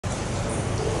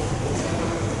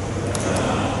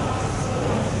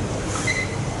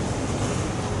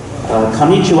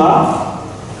Konnichiwa.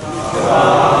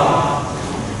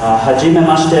 はじめ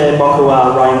まして、僕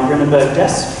は Ryan Grunenberg で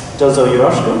す。どうぞよ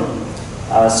ろしく。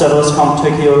serverless com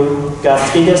Tokyo が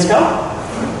好きですか？は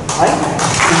い。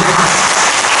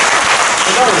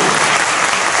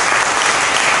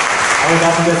ありが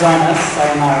とうございます。さ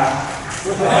よなら。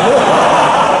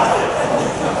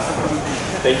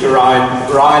Thank you, Ryan.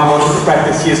 Ryan wanted to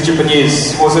practice his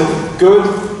Japanese. Was it good?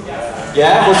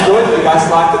 Yeah, it was good? You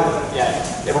guys liked it? Yeah,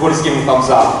 everybody's giving thumbs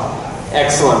up.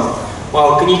 Excellent.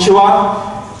 Well, konnichiwa.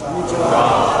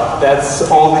 That's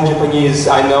all the Japanese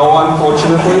I know,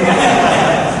 unfortunately.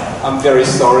 I'm very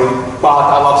sorry, but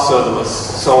I love serverless,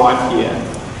 so I'm here.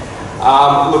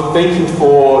 Look, thank you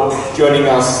for joining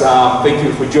us. Thank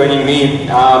you for joining me.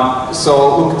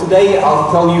 So, look, today I'll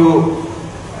tell you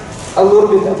a little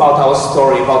bit about our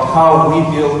story, about how we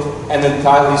built an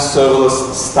entirely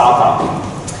serverless startup.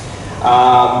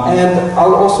 And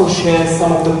I'll also share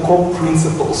some of the core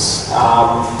principles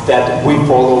that we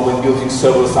follow when building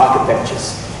serverless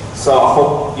architectures. So I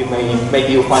hope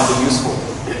maybe you'll find them useful.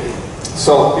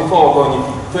 So before going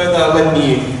any further, let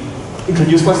me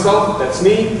introduce myself. That's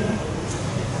me.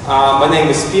 My name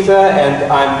is Peter,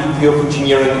 and I'm VP of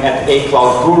Engineering at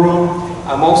Cloud Guru.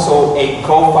 I'm also a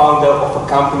co-founder of a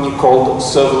company called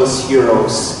Serverless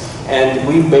Heroes. And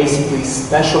we basically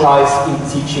specialize in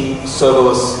teaching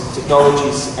serverless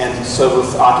technologies and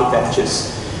serverless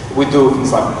architectures. We do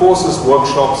things like courses,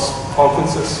 workshops,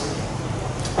 conferences.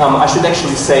 I should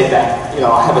actually say that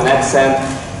I have an accent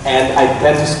and I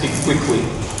tend to speak quickly.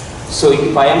 So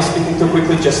if I am speaking too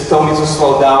quickly, just tell me to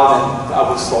slow down and I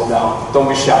will slow down. Don't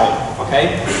be shy,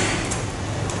 okay?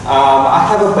 I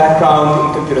have a background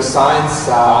in computer science.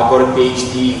 I got a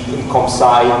PhD in comp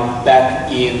sci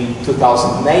back in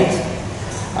 2008.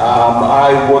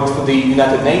 I worked for the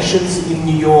United Nations in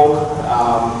New York.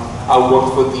 I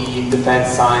worked for the Defense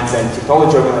Science and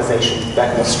Technology Organization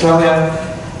back in Australia.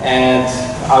 And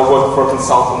I worked for a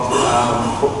consultant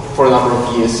for a number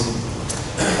of years,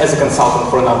 as a consultant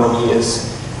for a number of years.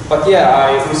 But yeah,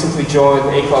 I recently joined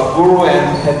Cloud Guru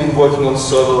and have been working on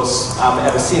serverless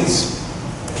ever since.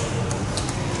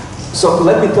 So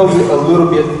let me tell you a little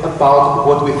bit about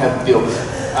what we have built.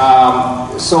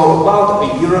 So about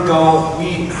a year ago,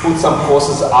 we put some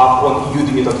courses up on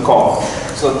udemy.com.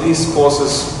 So these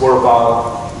courses were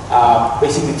about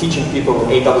basically teaching people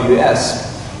AWS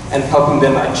and helping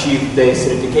them achieve their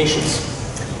certifications.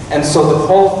 And so the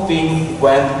whole thing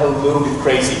went a little bit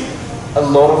crazy. A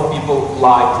lot of people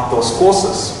liked those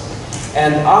courses.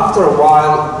 And after a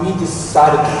while, we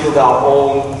decided to build our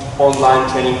own online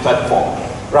training platform.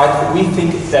 Right? We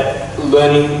think that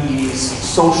learning is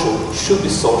social, should be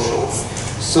social.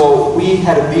 So we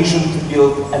had a vision to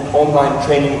build an online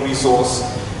training resource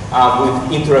with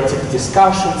interactive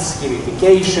discussions,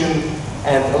 gamification,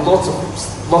 and lots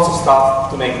of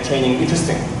stuff to make training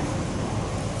interesting.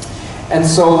 And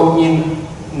so in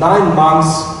 9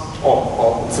 months,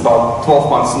 or it's about 12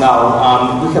 months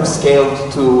now, we have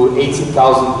scaled to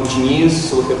 80,000 engineers.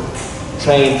 So we have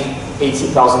trained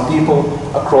 80,000 people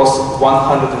across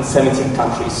 117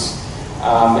 countries.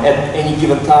 At any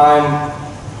given time,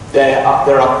 there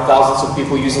are thousands of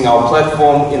people using our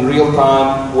platform in real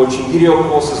time, watching video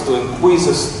courses, doing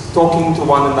quizzes, talking to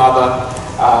one another.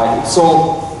 It's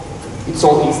all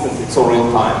instant, it's all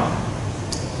real time.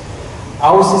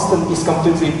 Our system is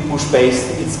completely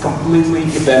push-based, it's completely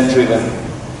event-driven,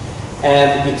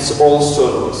 and it's all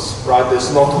serverless, right?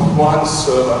 There's not one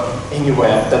server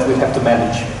anywhere that we have to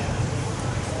manage.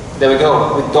 There we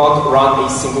go, we don't run a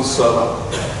single server.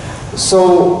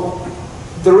 So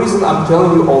the reason I'm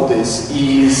telling you all this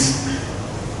is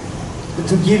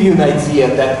to give you an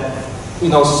idea that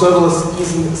serverless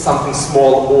isn't something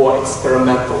small or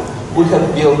experimental. We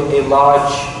have built a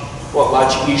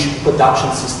large-ish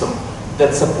production system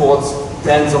that supports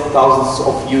tens of thousands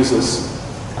of users,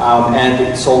 and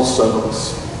it's all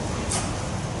serverless.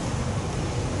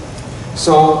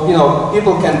 So,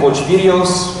 people can watch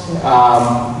videos,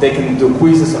 they can do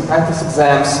quizzes and practice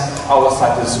exams. Our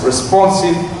site is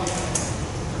responsive.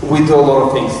 We do a lot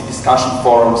of things, discussion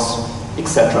forums,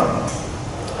 etc.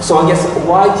 So I guess,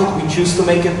 why did we choose to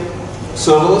make it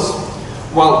serverless?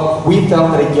 Well, we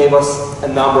felt that it gave us a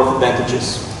number of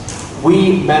advantages.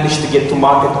 We managed to get to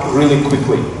market really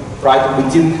quickly, right? We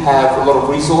didn't have a lot of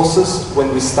resources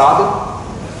when we started.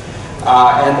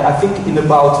 And I think in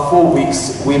about 4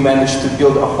 weeks, we managed to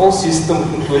build a whole system,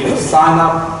 including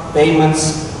sign-up,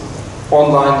 payments,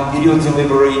 online video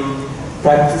delivery,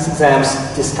 practice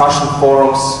exams, discussion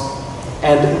forums.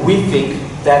 And we think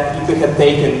that if we had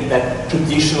taken that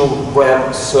traditional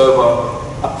web server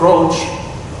approach,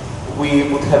 we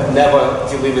would have never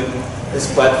delivered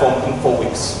this platform in 4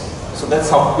 weeks. So that's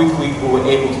how quickly we were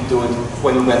able to do it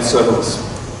when we went serverless.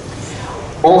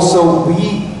 Also,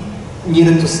 we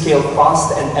needed to scale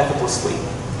fast and effortlessly.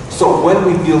 So when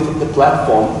we built the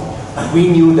platform, we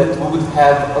knew that we would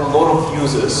have a lot of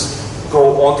users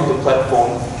go onto the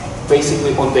platform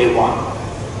basically on day one,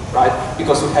 right?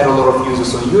 Because we had a lot of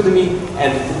users on Udemy,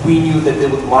 and we knew that they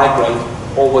would migrate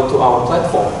over to our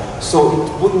platform. So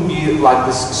it wouldn't be like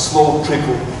this slow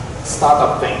trickle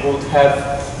startup thing. We would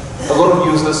have a lot of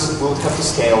users, we would have to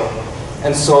scale.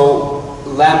 And so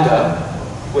Lambda,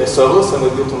 we're serverless and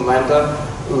we're built on Lambda.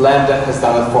 Lambda has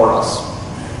done it for us.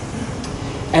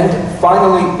 And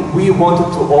finally, we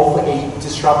wanted to offer a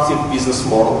disruptive business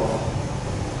model.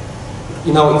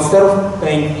 You know, instead of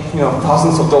paying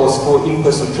thousands of dollars for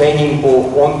in-person training or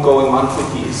ongoing monthly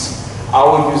fees,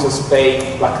 our users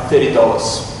pay like $30,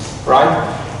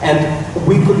 right? And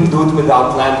we couldn't do it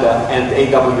without Lambda and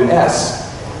AWS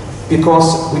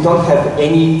because we don't have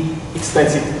any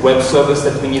expensive web service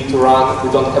that we need to run.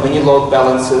 We don't have any load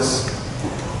balancers.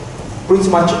 Pretty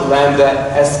much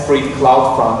Lambda, Esprit,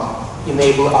 CloudFront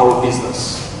enable our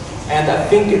business. And I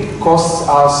think it costs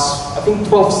us,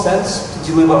 12 cents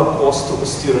to deliver a course to a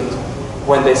student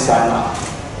when they sign up.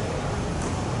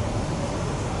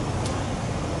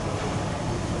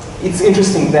 It's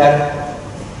interesting that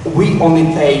we only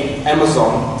pay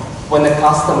Amazon when the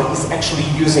customer is actually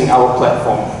using our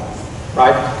platform,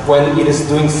 right? When it is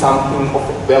doing something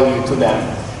of value to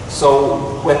them.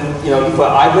 So when, if we're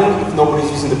idling, if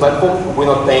nobody's using the platform, we're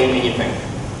not paying anything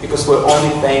because we're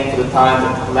only paying for the time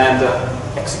that Lambda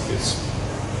executes.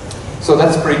 So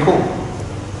that's pretty cool.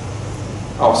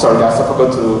 Oh, sorry guys, I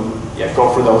forgot to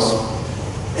go through those.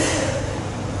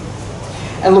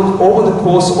 And look, over the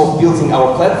course of building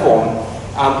our platform,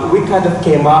 we kind of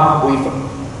came up with,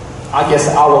 I guess,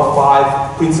 our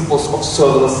 5 principles of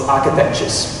serverless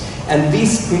architectures. And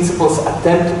these principles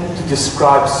attempt to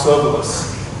describe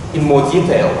serverless in more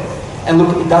detail. And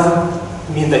look, it doesn't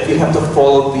mean that you have to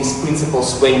follow these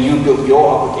principles when you build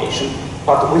your application,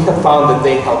 but we have found that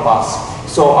they help us.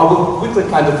 So I will quickly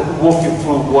kind of walk you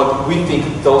through what we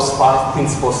think those 5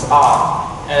 principles are,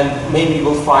 and maybe you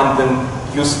will find them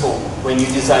useful when you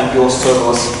design your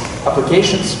serverless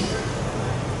applications.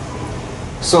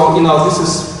 So, this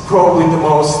is probably the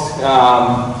most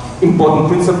important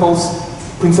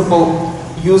principle.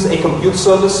 Use a compute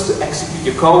service to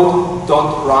execute your code.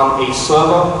 Don't run a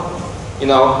server.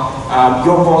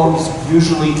 Your goal is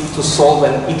usually to solve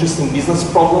an interesting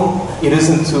business problem. It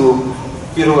isn't to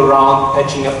fiddle around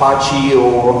patching Apache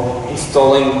or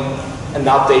installing an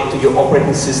update to your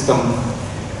operating system.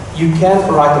 You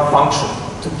can write a function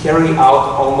to carry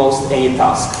out almost any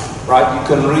task, right? You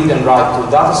can read and write to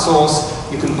a data source,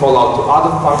 you can call out to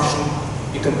other function,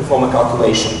 you can perform a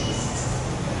calculation.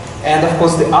 And of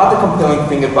course, the other compelling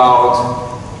thing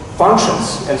about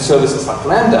functions and services like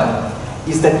Lambda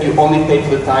is that you only pay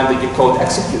for the time that your code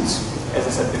executes, as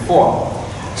I said before.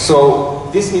 So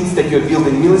this means that you're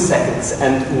building milliseconds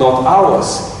and not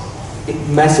hours. It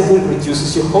massively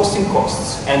reduces your hosting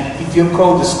costs. And if your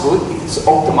code is good, if it's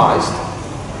optimized,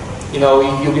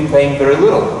 you'll be paying very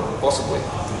little, possibly.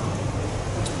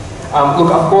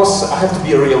 Look, of course, I have to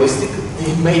be realistic.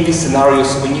 There may be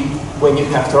scenarios when you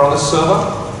have to run a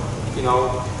server.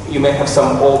 You may have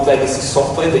some old legacy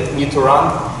software that you need to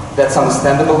run. That's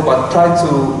understandable, but try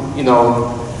to,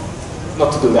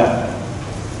 not to do that.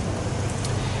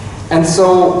 And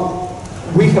so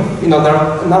we have, there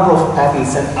are a number of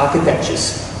patterns and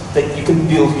architectures that you can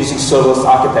build using serverless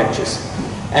architectures.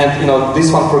 And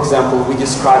this one, for example, we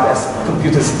describe as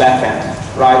computer's backend,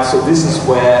 right? So this is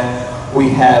where we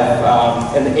have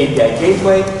an API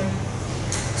gateway.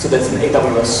 So that's an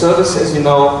AWS service, as you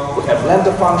know. We have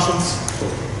Lambda functions.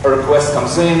 A request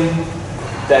comes in.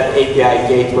 That API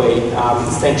gateway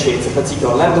instantiates a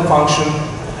particular Lambda function,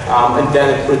 and then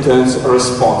it returns a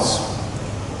response.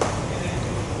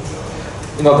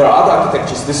 There are other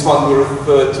architectures. This one we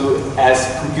refer to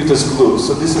as computer's glue.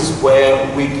 So this is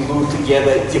where we glue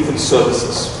together different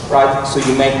services, right? So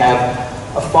you may have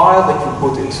a file that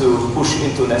you push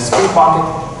into an S3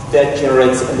 bucket that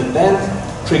generates an event,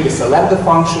 triggers a Lambda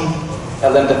function. A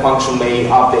Lambda function may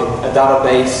update a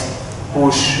database,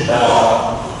 push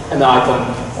an item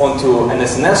onto an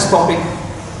SNS topic.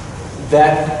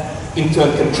 That in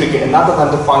turn can trigger another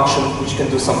Lambda function which can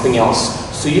do something else.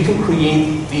 So you can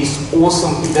create these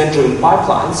awesome event-driven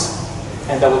pipelines,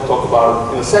 and I will talk about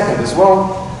it in a second as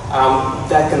well,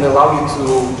 that can allow you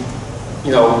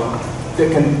to,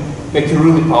 that can make you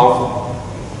really powerful.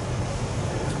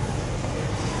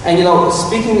 And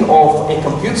speaking of a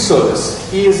compute service,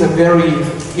 here's a very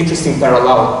interesting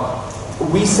parallel.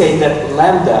 We say that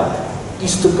Lambda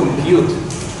is to compute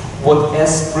what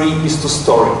S3 is to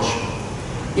storage.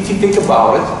 If you think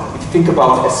about it, if you think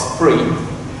about S3,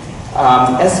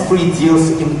 S3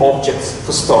 deals in objects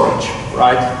for storage,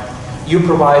 right? You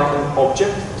provide an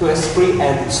object to S3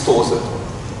 and it stores it.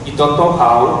 You don't know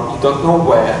how, you don't know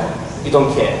where, you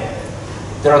don't care.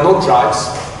 There are no drives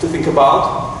to think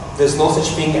about. There's no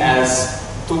such thing as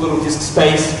too little disk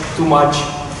space, too much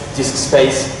disk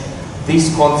space.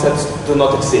 These concepts do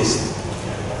not exist.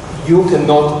 You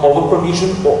cannot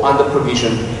over-provision or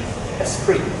under-provision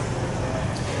S3.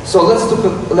 So let's look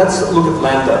at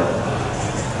Lambda.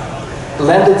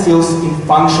 Lambda deals in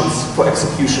functions for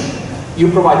execution.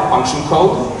 You provide function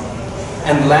code,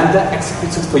 and Lambda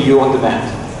executes it for you on demand.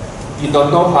 You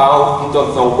don't know how, you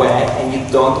don't know where, and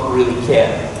you don't really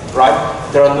care, right?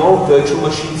 There are no virtual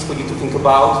machines for you to think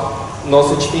about, no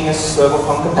such thing as server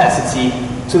farm capacity,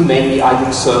 too many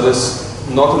idle servers,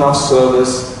 not enough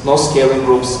servers, no scaling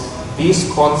groups.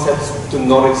 These concepts do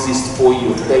not exist for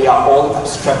you. They are all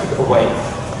abstracted away.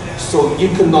 So you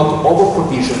cannot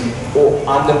over-provision or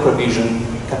under-provision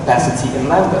capacity in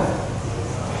Lambda.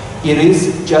 It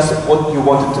is just what you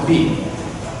want it to be.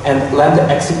 And Lambda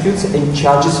executes and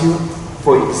charges you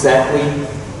for exactly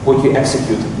what you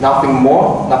execute. Nothing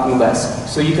more, nothing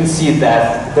less. So you can see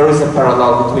that there is a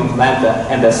parallel between Lambda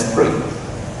and S3.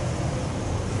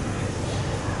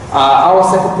 Our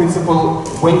second principle,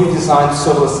 when you design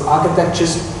serverless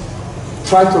architectures,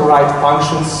 try to write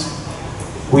functions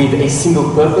with a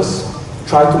single purpose.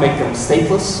 Try to make them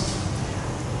stateless.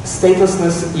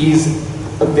 Statelessness is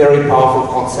a very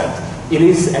powerful concept. It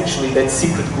is actually that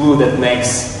secret glue that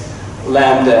makes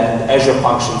Lambda and Azure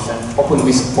functions and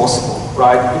OpenWhisk possible,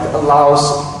 right? It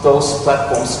allows those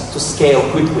platforms to scale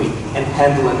quickly and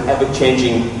handle an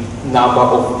ever-changing number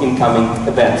of incoming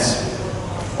events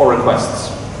or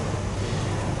requests.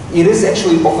 It is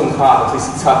actually often hard, at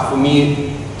least it's hard for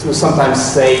me, to sometimes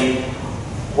say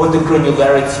what the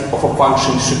granularity of a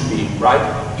function should be, right?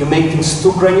 You make things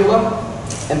too granular,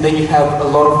 and then you have a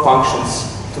lot of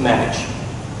functions to manage.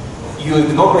 You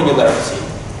ignore granularity,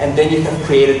 and then you have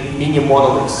created mini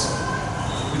monoliths,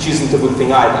 which isn't a good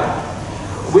thing either.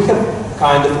 We have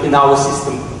kind of, in our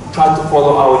system, tried to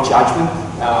follow our judgment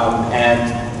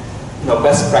and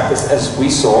best practice as we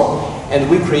saw, and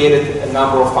we created a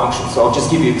number of functions. So I'll just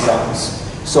give you examples.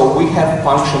 So we have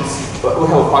functions, we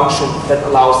have a function that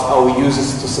allows our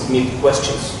users to submit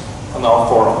questions on our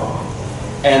forum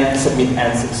and submit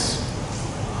answers.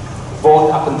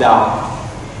 Vote up and down.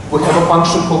 We have a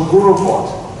function called Guru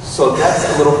Report. So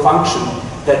that's a little function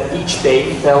that each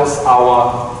day tells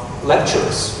our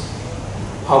lecturers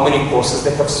how many courses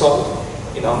they have sold,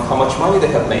 how much money they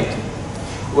have made.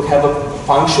 We have a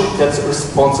function that's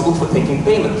responsible for taking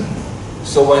payment.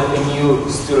 So when a new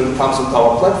student comes onto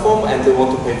our platform and they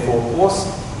want to pay for a course,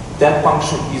 that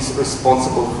function is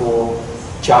responsible for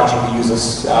charging the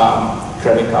user's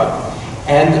credit card.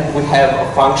 And we have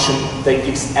a function that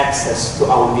gives access to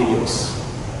our videos.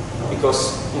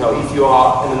 Because if you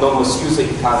are an anonymous user,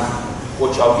 you can't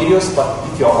watch our videos, but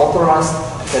if you are authorized,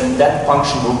 then that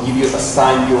function will give you a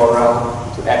signed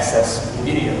URL to access the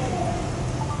video.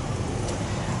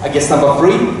 I guess number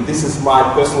 3, this is my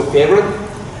personal favorite.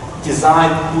 Design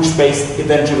push-based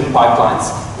event-driven pipelines.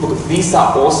 Look, these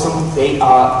are awesome, they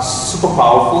are super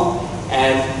powerful,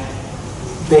 and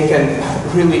they can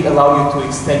really allow you to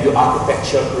extend your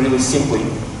architecture really simply.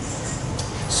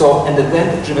 So an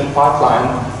event-driven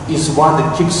pipeline is one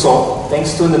that kicks off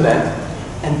thanks to an event,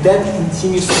 and then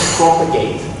continues to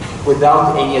propagate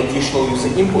without any additional user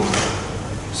input.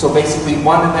 So basically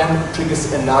one event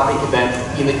triggers another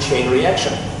event in a chain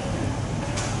reaction.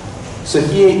 So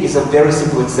here is a very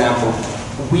simple example.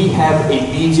 We have a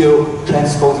video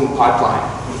transcoding pipeline.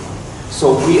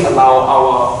 So we allow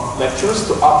our lecturers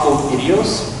to upload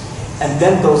videos, and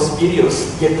then those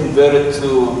videos get converted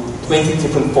to 20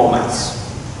 different formats.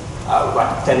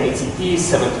 Like 1080p,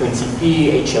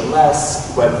 720p,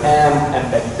 HLS, WebM,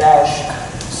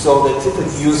 MPEG-Dash, so that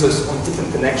different users on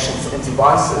different connections and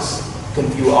devices can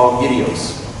view our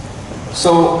videos.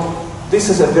 So this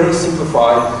is a very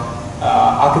simplified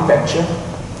architecture,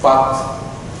 but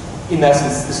in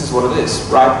essence, this is what it is,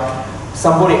 right?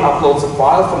 Somebody uploads a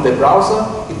file from their browser,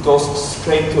 it goes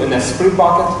straight to an S3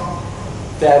 bucket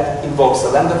that invokes a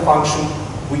Lambda function,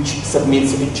 which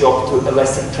submits a job to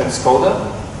Elastic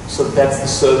Transcoder. So that's the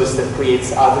service that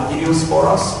creates other videos for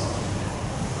us.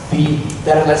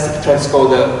 That Elastic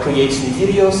Transcoder creates new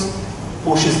videos,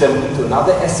 pushes them into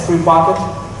another S3 bucket,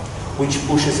 which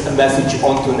pushes a message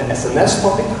onto an SNS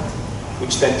topic,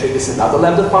 which then triggers another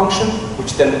Lambda function,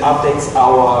 which then updates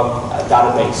our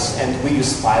database, and we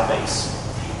use Firebase.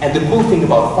 And the cool thing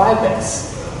about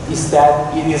Firebase, is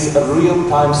that it is a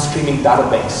real-time streaming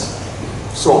database.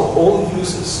 So all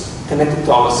users connected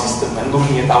to our system and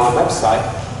looking at our website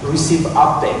receive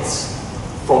updates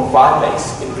from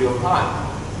Firebase in real time.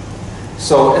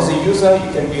 So as a user,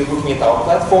 you can be looking at our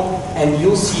platform and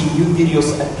you'll see new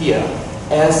videos appear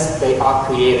as they are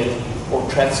created or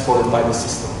transported by the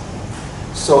system.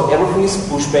 So everything is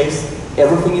push-based,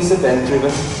 everything is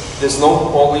event-driven, there's no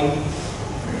polling,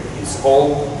 it's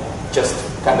all just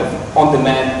kind of on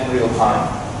demand in real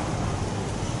time.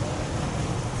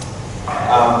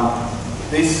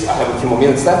 I have a few more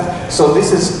minutes left. So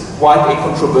this is quite a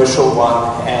controversial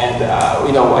one, and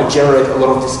I generate a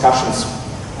lot of discussions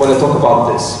when I talk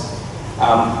about this.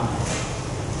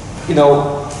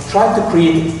 Try to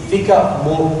create thicker,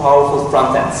 more powerful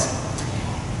front ends.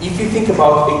 If you think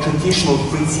about a traditional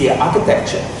free-tier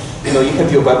architecture, you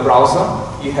have your web browser,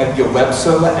 you have your web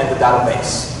server and the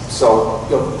database. So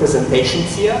your presentation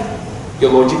tier,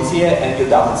 your logic tier, and your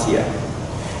data tier.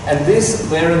 And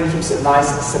this layering keeps a nice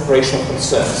separation of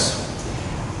concerns.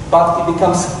 But it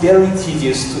becomes very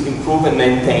tedious to improve and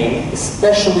maintain,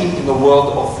 especially in the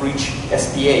world of rich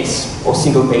SPAs or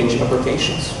single-page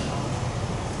applications.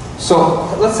 So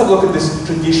let's have a look at this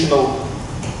traditional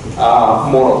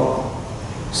model.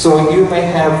 So you may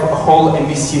have a whole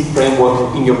MVC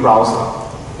framework in your browser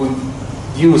with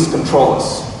views,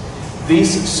 controllers.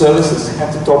 These services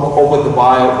have to talk over the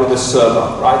wire with the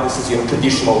server, right? This is your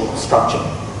traditional structure.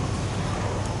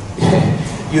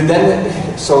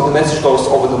 So the message goes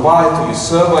over the wire to your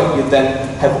server. You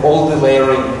then have all the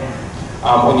layering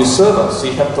on your server. So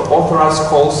you have to authorize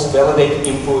calls, validate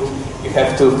input. You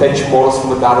have to fetch models from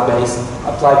the database,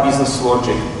 apply business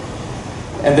logic.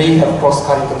 And then you have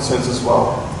cross-cutting concerns as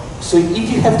well. So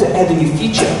if you have to add a new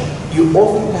feature, you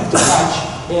often have to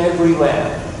touch every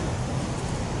layer.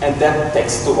 And that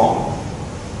takes too long,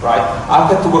 right? I've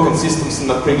had to work on systems in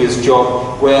my previous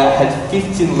job where I had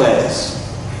 15 layers.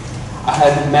 I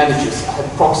had managers, I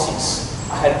had proxies,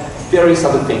 I had various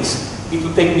other things. It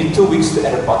would take me 2 weeks to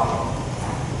add a button,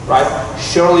 right?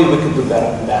 Surely we could do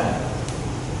better than that.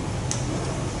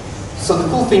 So the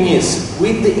cool thing is,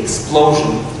 with the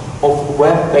explosion of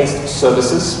web-based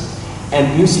services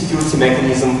and new security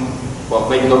mechanism, well,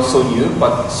 maybe not so new,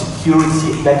 but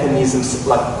security mechanisms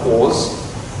like CORS,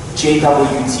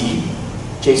 JWT,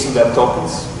 JSON Web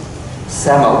Tokens,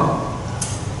 SAML,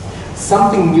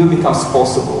 something new becomes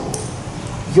possible.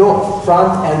 Your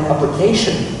front-end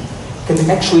application can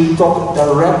actually talk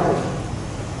directly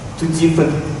to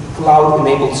different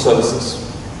cloud-enabled services,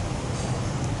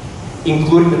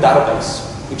 including the database,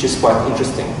 which is quite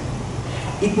interesting.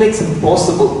 It makes it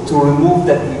possible to remove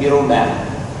that middleman.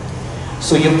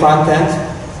 So your front-end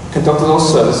can talk to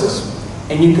those services,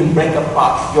 and you can break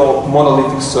apart your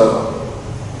monolithic server.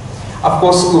 Of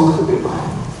course, look,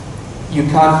 you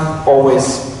can't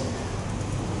always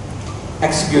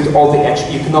execute all the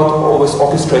action. You cannot always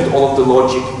orchestrate all of the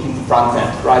logic in the front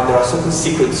end, right? There are certain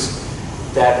secrets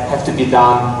that have to be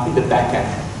done in the back end.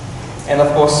 And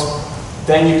of course,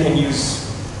 then you can use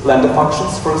Lambda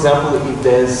functions, for example, if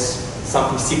there's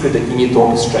something secret that you need to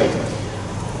orchestrate.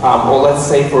 Or let's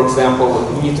say, for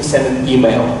example, you need to send an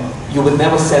email. You would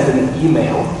never send an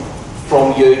email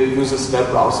from your user's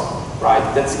web browser, right?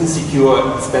 That's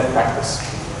insecure, it's bad practice.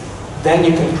 Then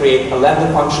you can create a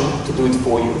Lambda function to do it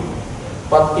for you.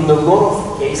 But in a lot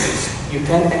of cases, you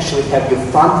can actually have your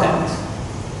front end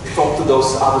talk to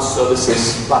those other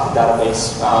services like the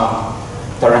database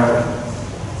directly.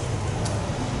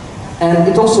 And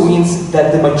it also means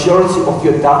that the majority of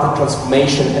your data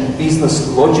transformation and business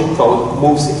logic code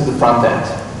moves into the front end.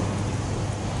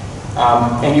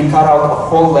 And you cut out a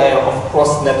whole layer of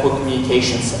cross-network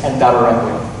communications and data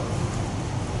wrangling,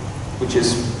 which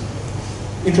is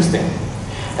interesting.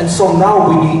 And so now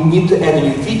when you need to add a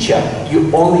new feature,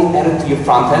 you only add it to your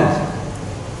front end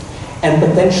and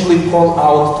potentially call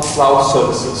out to cloud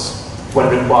services when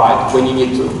required, when you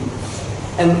need to.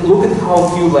 And look at how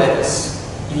few layers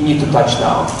you need to touch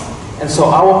now. And so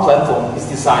our platform is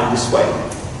designed this way.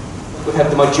 We have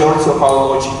the majority of our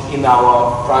logic in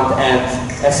our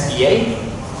front-end SPA.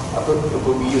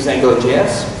 We use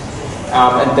AngularJS.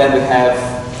 And then we have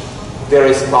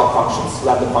various cloud functions,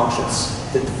 Lambda functions,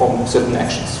 that perform certain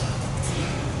actions.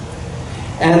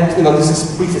 And this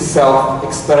is pretty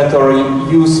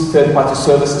self-explanatory. Use third-party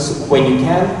services when you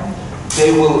can.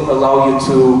 They will allow you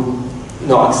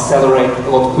to accelerate a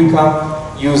lot quicker.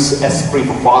 Use S3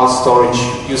 for file storage.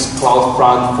 Use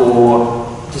CloudFront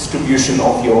for distribution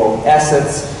of your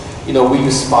assets. We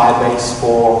use Firebase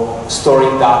for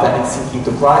storing data and syncing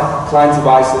to client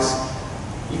devices.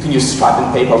 You can use Stripe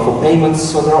and PayPal for payments.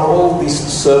 So there are all these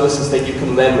services that you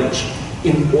can leverage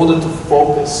in order to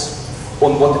focus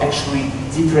on what actually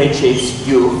differentiates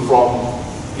you from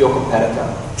your competitor.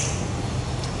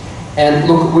 And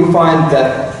look, we find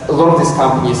that a lot of these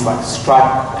companies like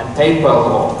Stripe and PayPal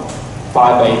or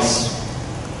Firebase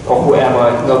or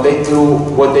whoever, they do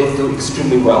what they do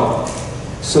extremely well.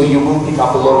 So you will pick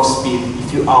up a lot of speed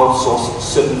if you outsource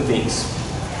certain things.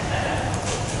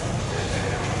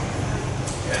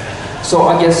 So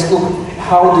I guess, look,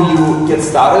 how do you get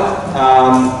started?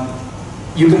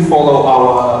 You can follow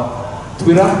our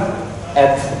Twitter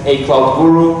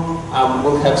 @acloudguru.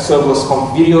 We'll have serverless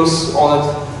conf videos on it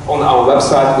on our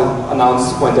website. We'll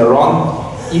announce when they're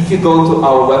on. If you go to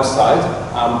our website,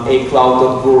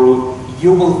 acloud.guru,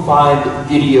 you will find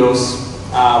videos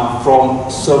from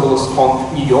serverless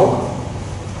conf New York.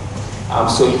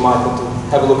 So you might want to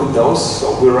have a look at those.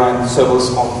 So we ran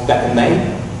serverless conf back in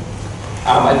May.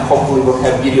 And hopefully we'll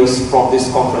have videos from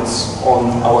this conference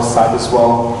on our site as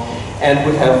well. And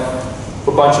we have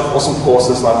a bunch of awesome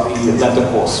courses like the Lambda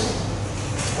course.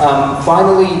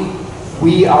 Finally,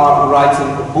 we are writing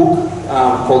a book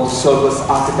called Serverless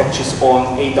Architectures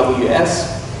on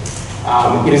AWS.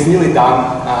 It is nearly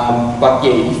done, but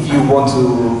yeah, if you want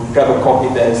to grab a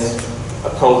copy, there's a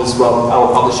code as well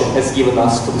our publisher has given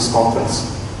us for this conference.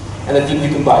 And I think you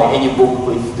can buy any book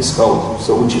with this code,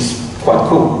 so which is quite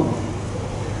cool.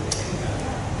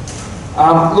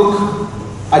 Look,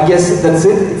 I guess that's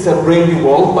it. It's a brand new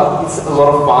world, but it's a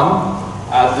lot of fun.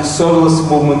 The serverless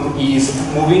movement is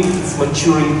moving, it's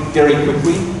maturing very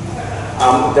quickly.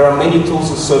 There are many tools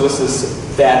and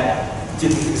services that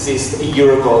didn't exist a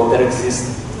year ago that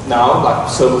exist now, like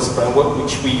serverless framework,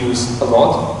 which we use a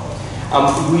lot.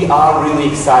 We are really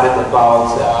excited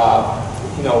about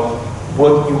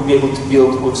what you'll be able to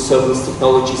build with serverless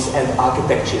technologies and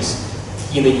architectures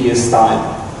in a year's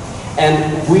time.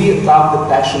 And we love the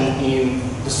passion in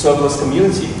the serverless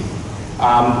community.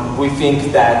 We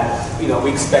think that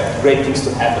we expect great things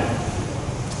to happen.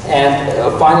 And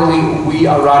finally, we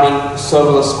are running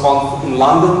serverless conf in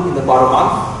London in about a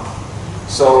month.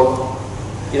 So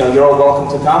you're all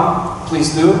welcome to come.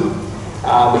 Please do.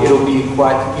 It'll be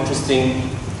quite interesting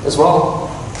as well.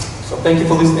 So thank you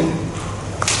for listening.